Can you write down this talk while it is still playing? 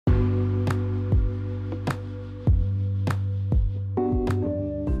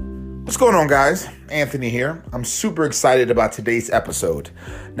What's going on, guys? Anthony here. I'm super excited about today's episode.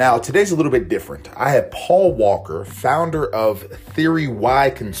 Now, today's a little bit different. I have Paul Walker, founder of Theory Y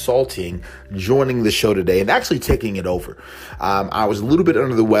Consulting, joining the show today and actually taking it over. I was a little bit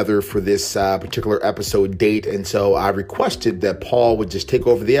under the weather for this particular episode date, and so I requested that Paul would just take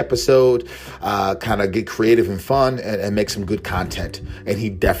over the episode, kind of get creative and fun, and make some good content. And he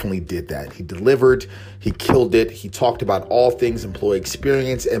definitely did that. He delivered. He killed it. He talked about all things employee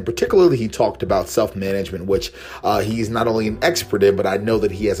experience, and particularly he talked about self-management, which he's not only an expert in, but I know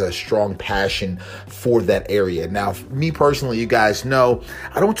that he has a strong passion for that area. Now, me personally, you guys know,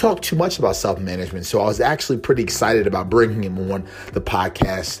 I don't talk too much about self-management, so I was actually pretty excited about bringing him on the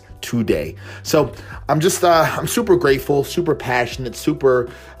podcast today. So I'm super grateful, super passionate,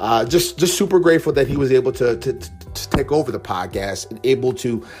 just super grateful that he was able to take over the podcast and able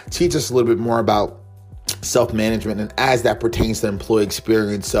to teach us a little bit more about self-management and as that pertains to employee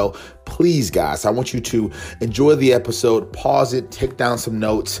experience. So please, guys, I want you to enjoy the episode, pause it, take down some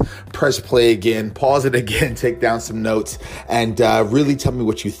notes, press play again, pause it again, take down some notes, and really tell me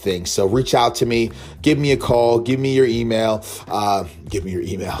what you think. So reach out to me, give me a call, give me your email,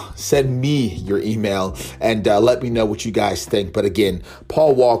 send me your email, and let me know what you guys think. But again,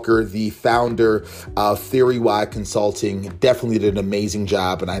 Paul Walker, the founder of Theory Y Consulting, definitely did an amazing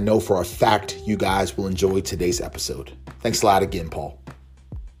job, and I know for a fact you guys will enjoy today's episode. Thanks a lot again, Paul.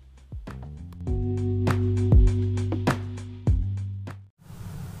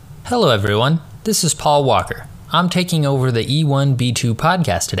 Hello everyone, this is Paul Walker. I'm taking over the E1B2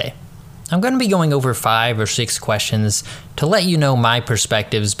 podcast today. I'm going to be going over 5 or 6 questions to let you know my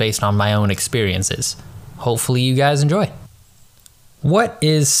perspectives based on my own experiences. Hopefully you guys enjoy. What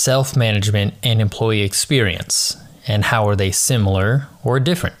is self-management and employee experience, and how are they similar or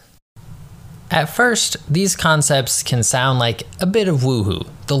different? At first, these concepts can sound like a bit of woohoo,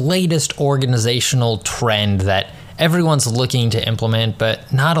 the latest organizational trend that everyone's looking to implement,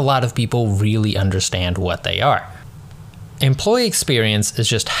 but not a lot of people really understand what they are. Employee experience is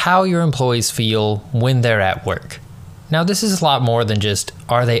just how your employees feel when they're at work. Now, this is a lot more than just,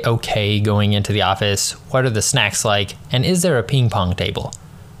 are they okay going into the office? What are the snacks like? And is there a ping pong table?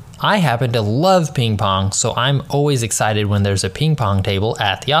 I happen to love ping pong, so I'm always excited when there's a ping pong table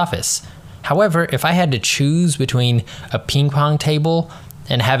at the office. However, if I had to choose between a ping pong table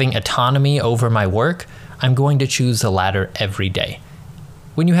and having autonomy over my work, I'm going to choose the latter every day.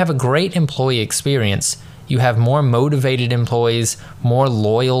 When you have a great employee experience, you have more motivated employees, more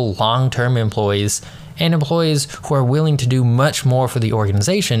loyal long-term employees, and employees who are willing to do much more for the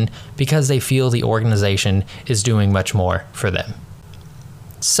organization because they feel the organization is doing much more for them.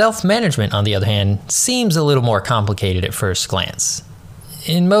 Self-management, on the other hand, seems a little more complicated at first glance.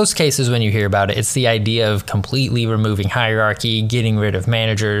 In most cases, when you hear about it, it's the idea of completely removing hierarchy, getting rid of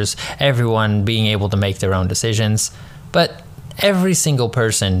managers, everyone being able to make their own decisions. But every single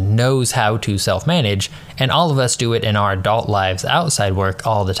person knows how to self-manage, and all of us do it in our adult lives outside work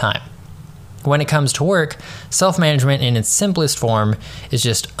all the time. When it comes to work, self-management in its simplest form is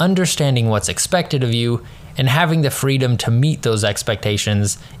just understanding what's expected of you and having the freedom to meet those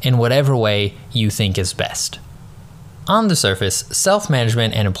expectations in whatever way you think is best. On the surface,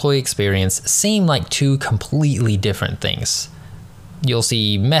 self-management and employee experience seem like two completely different things. You'll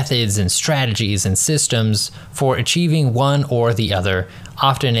see methods and strategies and systems for achieving one or the other,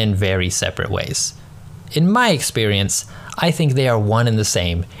 often in very separate ways. In my experience, I think they are one and the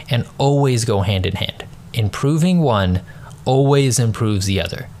same and always go hand in hand. Improving one always improves the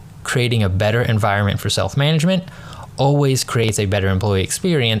other. Creating a better environment for self-management always creates a better employee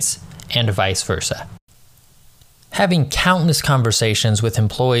experience, and vice versa. Having countless conversations with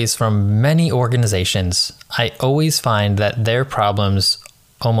employees from many organizations, I always find that their problems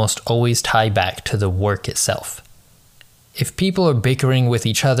almost always tie back to the work itself. If people are bickering with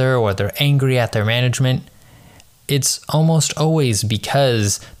each other or they're angry at their management, it's almost always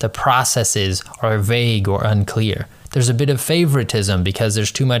because the processes are vague or unclear. There's a bit of favoritism because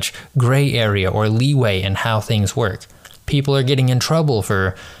there's too much gray area or leeway in how things work. People are getting in trouble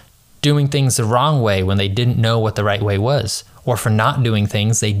for doing things the wrong way when they didn't know what the right way was, or for not doing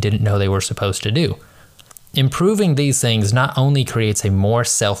things they didn't know they were supposed to do. Improving these things not only creates a more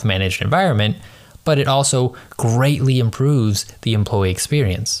self-managed environment, but it also greatly improves the employee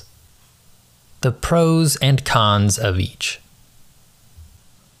experience. The pros and cons of each.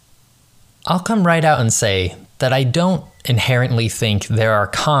 I'll come right out and say that I don't inherently think there are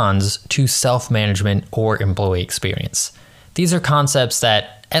cons to self-management or employee experience. These are concepts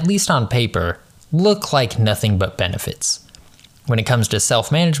that, at least on paper, look like nothing but benefits. When it comes to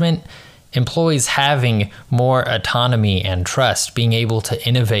self-management, Employees having more autonomy and trust, being able to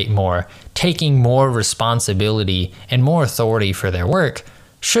innovate more, taking more responsibility and more authority for their work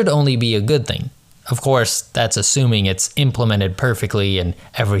should only be a good thing. Of course, that's assuming it's implemented perfectly and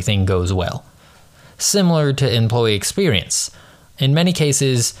everything goes well. Similar to employee experience. In many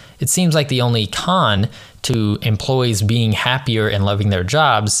cases, it seems like the only con to employees being happier and loving their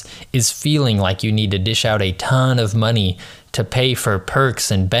jobs is feeling like you need to dish out a ton of money to pay for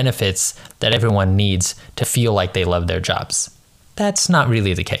perks and benefits that everyone needs to feel like they love their jobs. That's not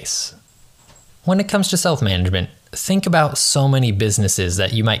really the case. When it comes to self-management, think about so many businesses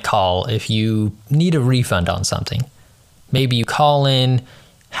that you might call if you need a refund on something. Maybe you call in,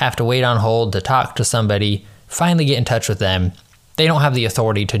 have to wait on hold to talk to somebody, finally get in touch with them. They don't have the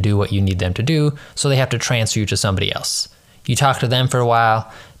authority to do what you need them to do, so they have to transfer you to somebody else. You talk to them for a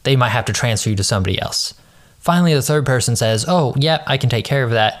while, they might have to transfer you to somebody else. Finally, the third person says, oh, yeah, I can take care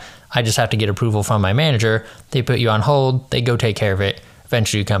of that. I just have to get approval from my manager. They put you on hold, they go take care of it.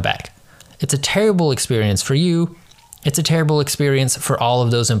 Eventually you come back. It's a terrible experience for you. It's a terrible experience for all of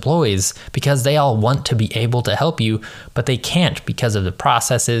those employees because they all want to be able to help you, but they can't because of the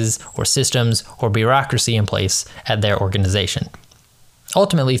processes or systems or bureaucracy in place at their organization.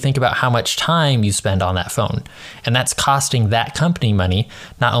 Ultimately, think about how much time you spend on that phone, and that's costing that company money,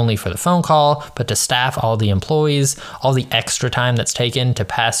 not only for the phone call, but to staff all the employees, all the extra time that's taken to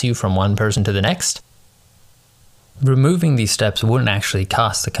pass you from one person to the next. Removing these steps wouldn't actually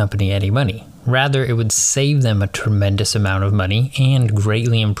cost the company any money. Rather, it would save them a tremendous amount of money and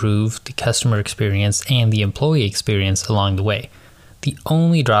greatly improve the customer experience and the employee experience along the way. The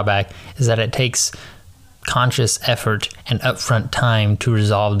only drawback is that it takes conscious effort and upfront time to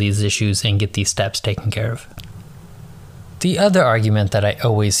resolve these issues and get these steps taken care of. The other argument that I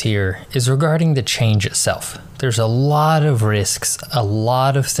always hear is regarding the change itself. There's a lot of risks, a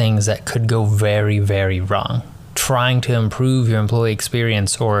lot of things that could go very, very wrong. Trying to improve your employee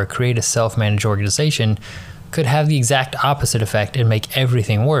experience or create a self-managed organization could have the exact opposite effect and make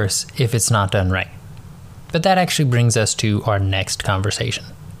everything worse if it's not done right. But that actually brings us to our next conversation.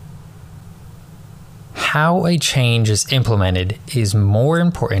 How a change is implemented is more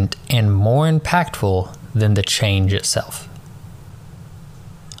important and more impactful than the change itself.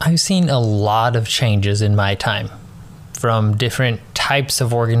 I've seen a lot of changes in my time, from different types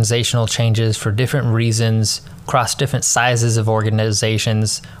of organizational changes for different reasons, across different sizes of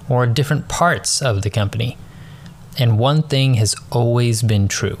organizations, or different parts of the company. And one thing has always been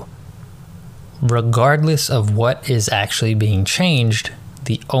true. Regardless of what is actually being changed,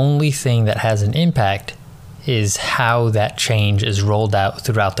 the only thing that has an impact is how that change is rolled out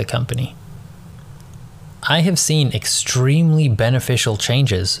throughout the company. I have seen extremely beneficial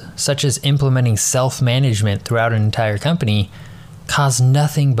changes, such as implementing self-management throughout an entire company, cause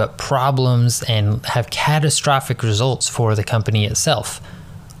nothing but problems and have catastrophic results for the company itself,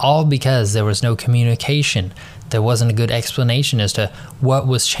 all because there was no communication. There wasn't a good explanation as to what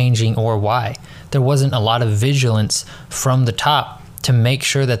was changing or why. There wasn't a lot of vigilance from the top to make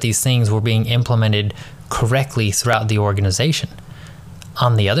sure that these things were being implemented correctly throughout the organization.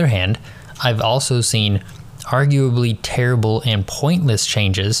 On the other hand, I've also seen arguably terrible and pointless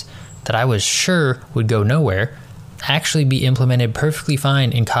changes that I was sure would go nowhere actually be implemented perfectly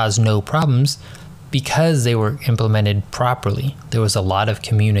fine and cause no problems because they were implemented properly. There was a lot of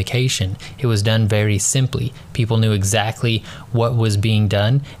communication. It was done very simply. People knew exactly what was being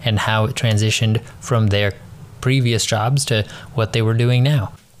done and how it transitioned from their previous jobs to what they were doing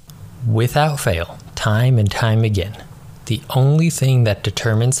now. Without fail, time and time again, the only thing that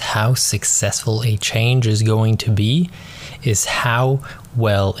determines how successful a change is going to be is how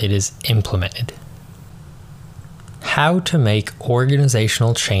well it is implemented. How to make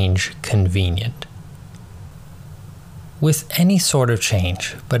organizational change convenient. With any sort of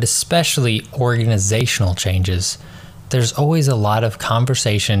change, but especially organizational changes, there's always a lot of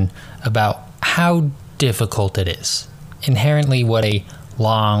conversation about how difficult it is. Inherently, what a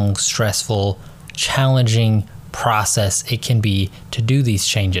long, stressful, challenging process it can be to do these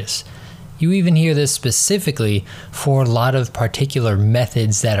changes. You even hear this specifically for a lot of particular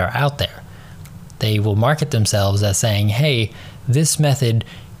methods that are out there. They will market themselves as saying, hey, this method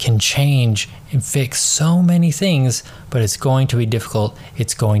can change and fix so many things, but it's going to be difficult,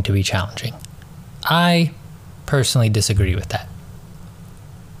 it's going to be challenging. I personally disagree with that.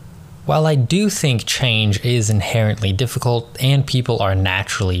 While I do think change is inherently difficult and people are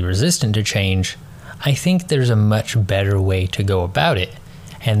naturally resistant to change, I think there's a much better way to go about it,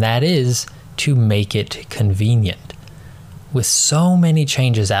 and that is to make it convenient. With so many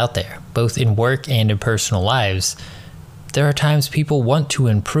changes out there, both in work and in personal lives, There are times people want to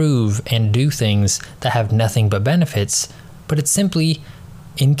improve and do things that have nothing but benefits, but it's simply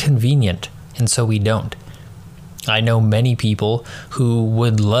inconvenient, and so we don't. I know many people who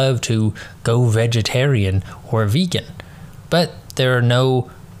would love to go vegetarian or vegan, but there are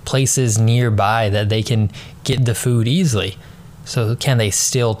no places nearby that they can get the food easily. So can they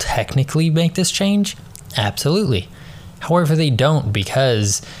still technically make this change? Absolutely. However, they don't,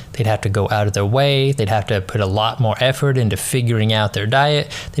 because they'd have to go out of their way, they'd have to put a lot more effort into figuring out their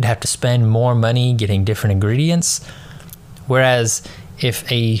diet, they'd have to spend more money getting different ingredients. Whereas if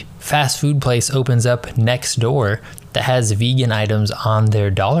a fast food place opens up next door that has vegan items on their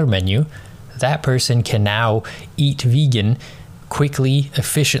dollar menu, that person can now eat vegan quickly,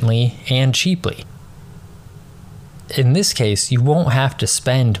 efficiently, and cheaply. In this case, you won't have to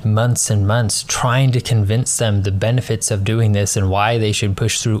spend months and months trying to convince them the benefits of doing this and why they should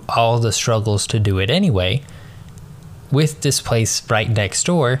push through all the struggles to do it anyway. With this place right next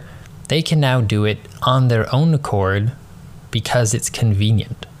door, they can now do it on their own accord because it's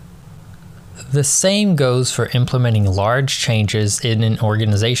convenient. The same goes for implementing large changes in an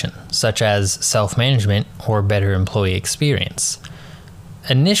organization, such as self-management or better employee experience.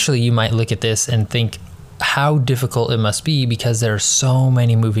 Initially, you might look at this and think how difficult it must be because there are so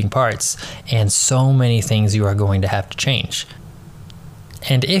many moving parts and so many things you are going to have to change.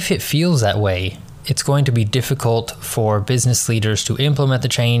 And if it feels that way, it's going to be difficult for business leaders to implement the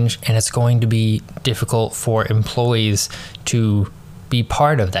change, and it's going to be difficult for employees to be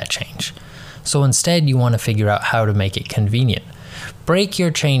part of that change. So instead, you want to figure out how to make it convenient. Break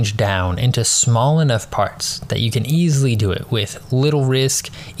your change down into small enough parts that you can easily do it with little risk,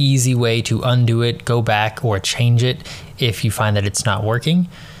 easy way to undo it, go back, or change it if you find that it's not working.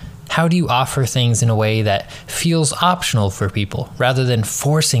 How do you offer things in a way that feels optional for people rather than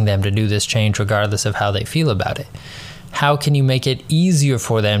forcing them to do this change regardless of how they feel about it? How can you make it easier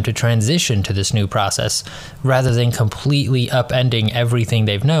for them to transition to this new process rather than completely upending everything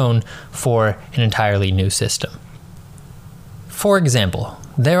they've known for an entirely new system? For example,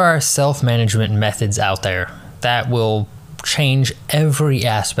 there are self-management methods out there that will change every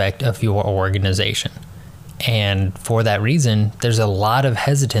aspect of your organization. And for that reason, there's a lot of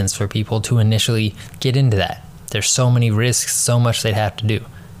hesitance for people to initially get into that. There's so many risks, so much they'd have to do.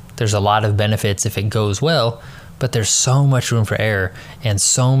 There's a lot of benefits if it goes well, but there's so much room for error and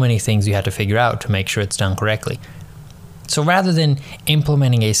so many things you have to figure out to make sure it's done correctly. So rather than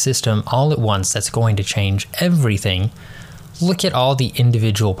implementing a system all at once that's going to change everything, look at all the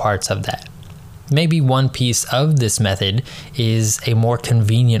individual parts of that. Maybe one piece of this method is a more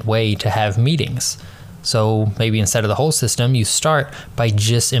convenient way to have meetings. So maybe instead of the whole system, you start by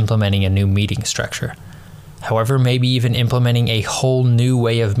just implementing a new meeting structure. However, maybe even implementing a whole new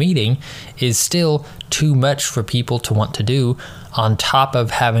way of meeting is still too much for people to want to do on top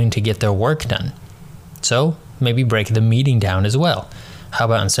of having to get their work done. So maybe break the meeting down as well. How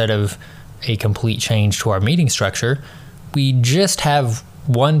about instead of a complete change to our meeting structure, we just have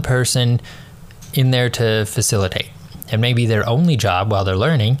one person in there to facilitate. And maybe their only job while they're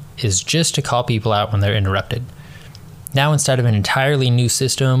learning is just to call people out when they're interrupted. Now, instead of an entirely new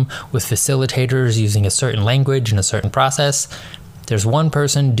system with facilitators using a certain language and a certain process, there's one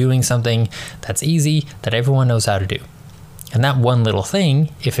person doing something that's easy that everyone knows how to do. And that one little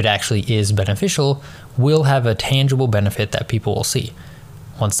thing, if it actually is beneficial, will have a tangible benefit that people will see.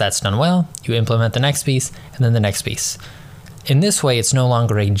 Once that's done well, you implement the next piece and then the next piece. In this way, it's no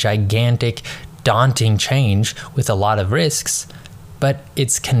longer a gigantic, daunting change with a lot of risks, but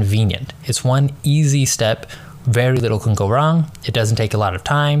it's convenient. It's one easy step. Very little can go wrong. It doesn't take a lot of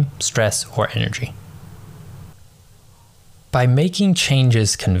time, stress, or energy. By making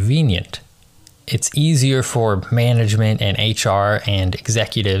changes convenient, it's easier for management and HR and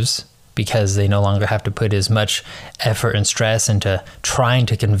executives because they no longer have to put as much effort and stress into trying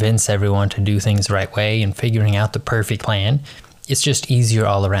to convince everyone to do things the right way and figuring out the perfect plan. It's just easier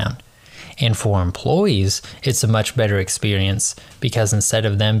all around. And for employees, it's a much better experience because instead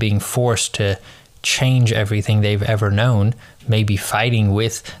of them being forced to change everything they've ever known, maybe fighting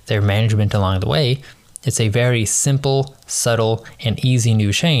with their management along the way, it's a very simple, subtle, and easy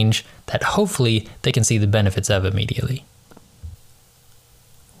new change that hopefully they can see the benefits of immediately.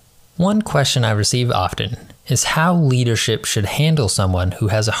 One question I receive often is how leadership should handle someone who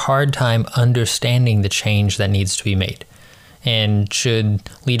has a hard time understanding the change that needs to be made. And should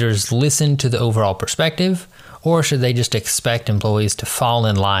leaders listen to the overall perspective, or should they just expect employees to fall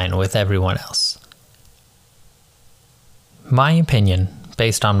in line with everyone else? My opinion,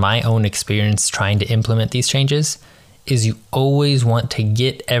 based on my own experience trying to implement these changes, is you always want to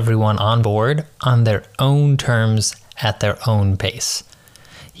get everyone on board on their own terms at their own pace.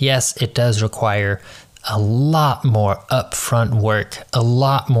 Yes, it does require a lot more upfront work, a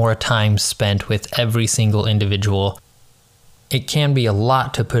lot more time spent with every single individual. It can be a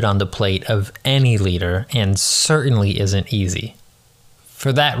lot to put on the plate of any leader and certainly isn't easy.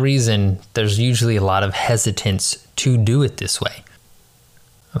 For that reason, there's usually a lot of hesitance to do it this way.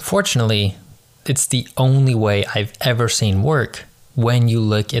 Unfortunately, it's the only way I've ever seen work when you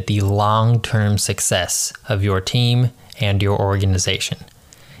look at the long-term success of your team and your organization.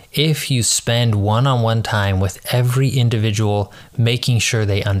 If you spend one-on-one time with every individual, making sure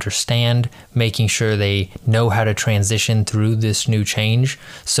they understand, making sure they know how to transition through this new change,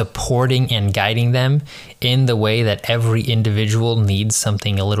 supporting and guiding them in the way that every individual needs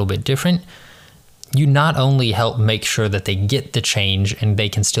something a little bit different, you not only help make sure that they get the change and they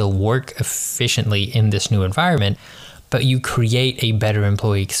can still work efficiently in this new environment, but you create a better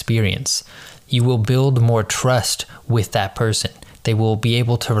employee experience. You will build more trust with that person. They will be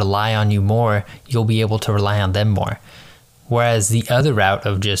able to rely on you more. You'll be able to rely on them more. Whereas the other route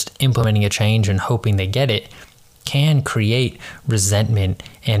of just implementing a change and hoping they get it can create resentment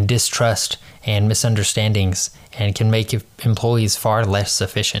and distrust and misunderstandings and can make employees far less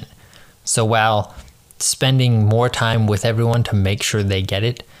efficient. So while spending more time with everyone to make sure they get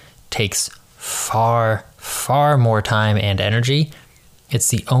it takes far, far more time and energy, it's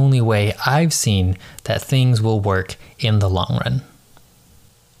the only way I've seen that things will work in the long run.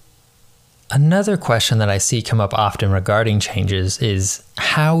 Another question that I see come up often regarding changes is,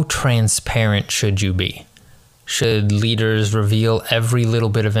 how transparent should you be? Should leaders reveal every little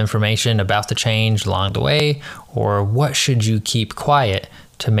bit of information about the change along the way, or what should you keep quiet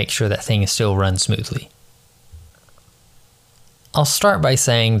to make sure that things still run smoothly? I'll start by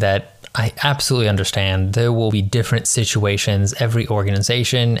saying that I absolutely understand there will be different situations. Every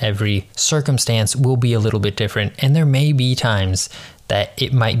organization, every circumstance will be a little bit different, and there may be times that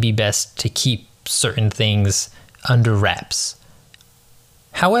it might be best to keep certain things under wraps.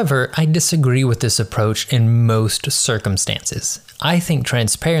 However, I disagree with this approach in most circumstances. I think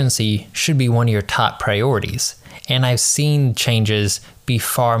transparency should be one of your top priorities, and I've seen changes be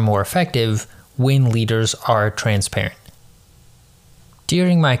far more effective when leaders are transparent.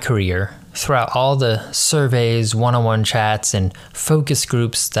 During my career, throughout all the surveys, one-on-one chats, and focus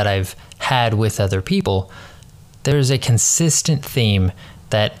groups that I've had with other people, there's a consistent theme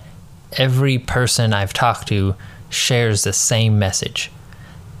that every person I've talked to shares the same message.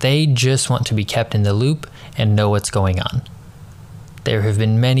 They just want to be kept in the loop and know what's going on. There have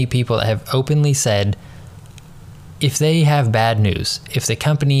been many people that have openly said, if they have bad news, if the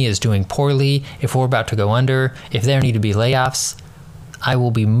company is doing poorly, if we're about to go under, if there need to be layoffs, I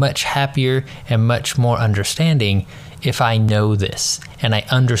will be much happier and much more understanding if I know this and I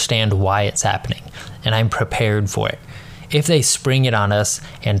understand why it's happening and I'm prepared for it. If they spring it on us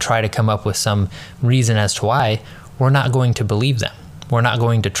and try to come up with some reason as to why, we're not going to believe them. We're not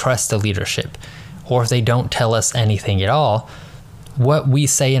going to trust the leadership. Or if they don't tell us anything at all, what we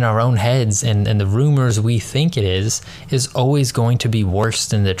say in our own heads and the rumors we think it is always going to be worse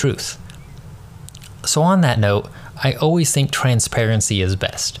than the truth. So on that note, I always think transparency is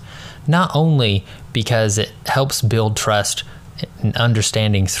best. Not only because it helps build trust and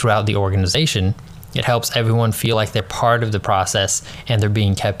understanding throughout the organization, it helps everyone feel like they're part of the process and they're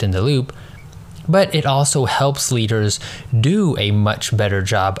being kept in the loop, but it also helps leaders do a much better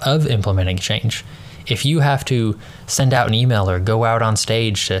job of implementing change. If you have to send out an email or go out on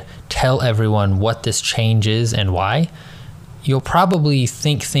stage to tell everyone what this change is and why, you'll probably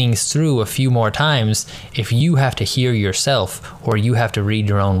think things through a few more times if you have to hear yourself or you have to read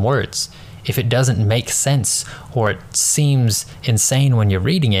your own words. If it doesn't make sense or it seems insane when you're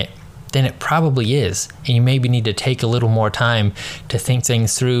reading it, then it probably is. And you maybe need to take a little more time to think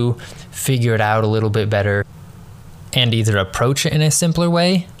things through, figure it out a little bit better, and either approach it in a simpler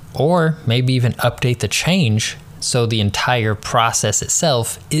way or maybe even update the change so the entire process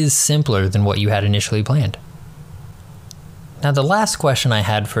itself is simpler than what you had initially planned. Now, the last question I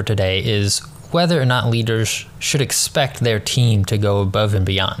had for today is whether or not leaders should expect their team to go above and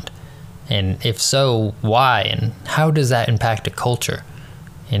beyond. And if so, why? And how does that impact a culture?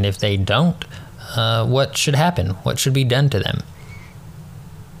 And if they don't, what should happen? What should be done to them?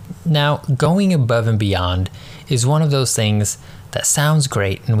 Now, going above and beyond is one of those things that sounds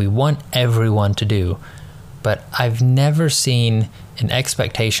great and we want everyone to do, but I've never seen an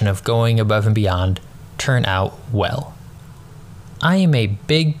expectation of going above and beyond turn out well. I am a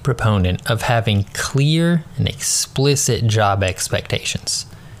big proponent of having clear and explicit job expectations.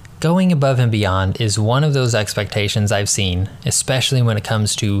 Going above and beyond is one of those expectations I've seen, especially when it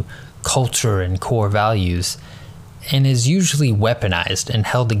comes to culture and core values, and is usually weaponized and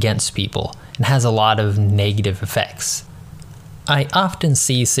held against people and has a lot of negative effects. I often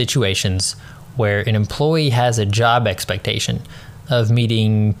see situations where an employee has a job expectation of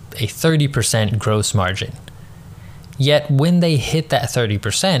meeting a 30% gross margin. Yet when they hit that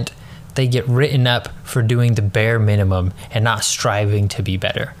 30%, they get written up for doing the bare minimum and not striving to be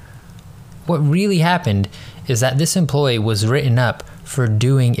better. What really happened is that this employee was written up for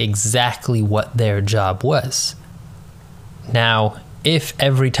doing exactly what their job was. Now, if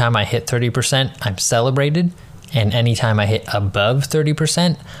every time I hit 30%, I'm celebrated, and anytime I hit above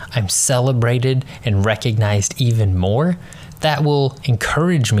 30%, I'm celebrated and recognized even more, that will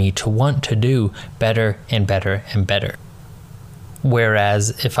encourage me to want to do better and better and better.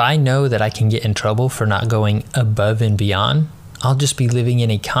 Whereas if I know that I can get in trouble for not going above and beyond, I'll just be living in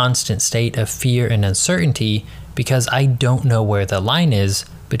a constant state of fear and uncertainty because I don't know where the line is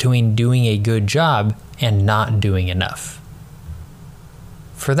between doing a good job and not doing enough.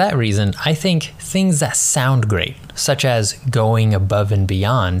 For that reason, I think things that sound great, such as going above and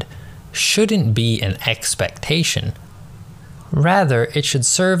beyond, shouldn't be an expectation. Rather, it should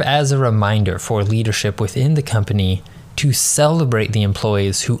serve as a reminder for leadership within the company to celebrate the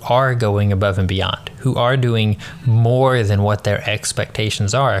employees who are going above and beyond, who are doing more than what their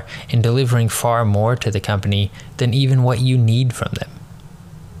expectations are and delivering far more to the company than even what you need from them.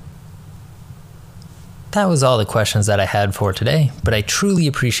 That was all the questions that I had for today, but I truly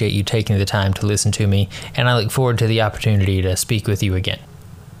appreciate you taking the time to listen to me, and I look forward to the opportunity to speak with you again.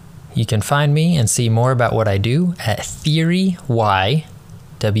 You can find me and see more about what I do at theorywhy.co.